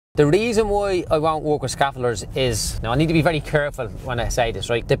The reason why I won't work with scaffolders is, now I need to be very careful when I say this,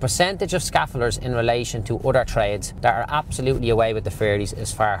 right? The percentage of scaffolders in relation to other trades that are absolutely away with the fairies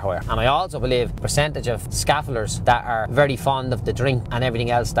is far higher. And I also believe the percentage of scaffolders that are very fond of the drink and everything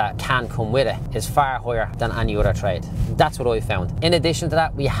else that can come with it is far higher than any other trade. That's what I found. In addition to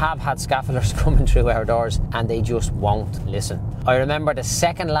that, we have had scaffolders coming through our doors and they just won't listen. I remember the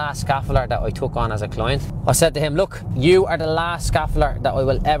second last scaffolder that I took on as a client. I said to him, look, you are the last scaffolder that I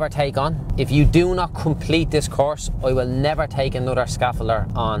will ever take on. If you do not complete this course, I will never take another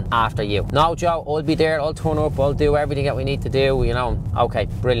scaffolder on after you. No, Joe, I'll be there, I'll turn up, I'll do everything that we need to do, you know. Okay,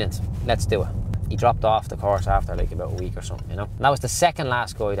 brilliant, let's do it. He dropped off the course after like about a week or something, you know. And that was the second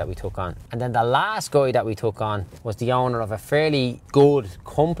last guy that we took on. And then the last guy that we took on was the owner of a fairly good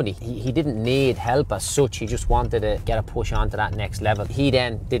company. He didn't need help as such, he just wanted to get a push on to that next level. He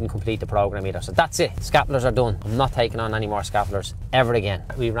then didn't complete the program either. So that's it, scaffolders are done. I'm not taking on any more scaffolders ever again.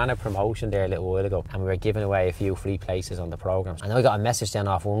 We ran a promotion there a little while ago and we were giving away a few free places on the programs. And I got a message then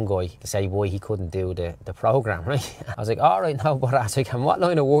off one guy to say why he couldn't do the program, right? I was like, all right, no, but I was like, and what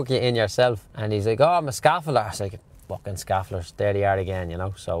line of work are you in yourself? And he's like, oh, I'm a scaffolder. I was like, fucking scaffolders, there they are again, you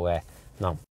know. So, no.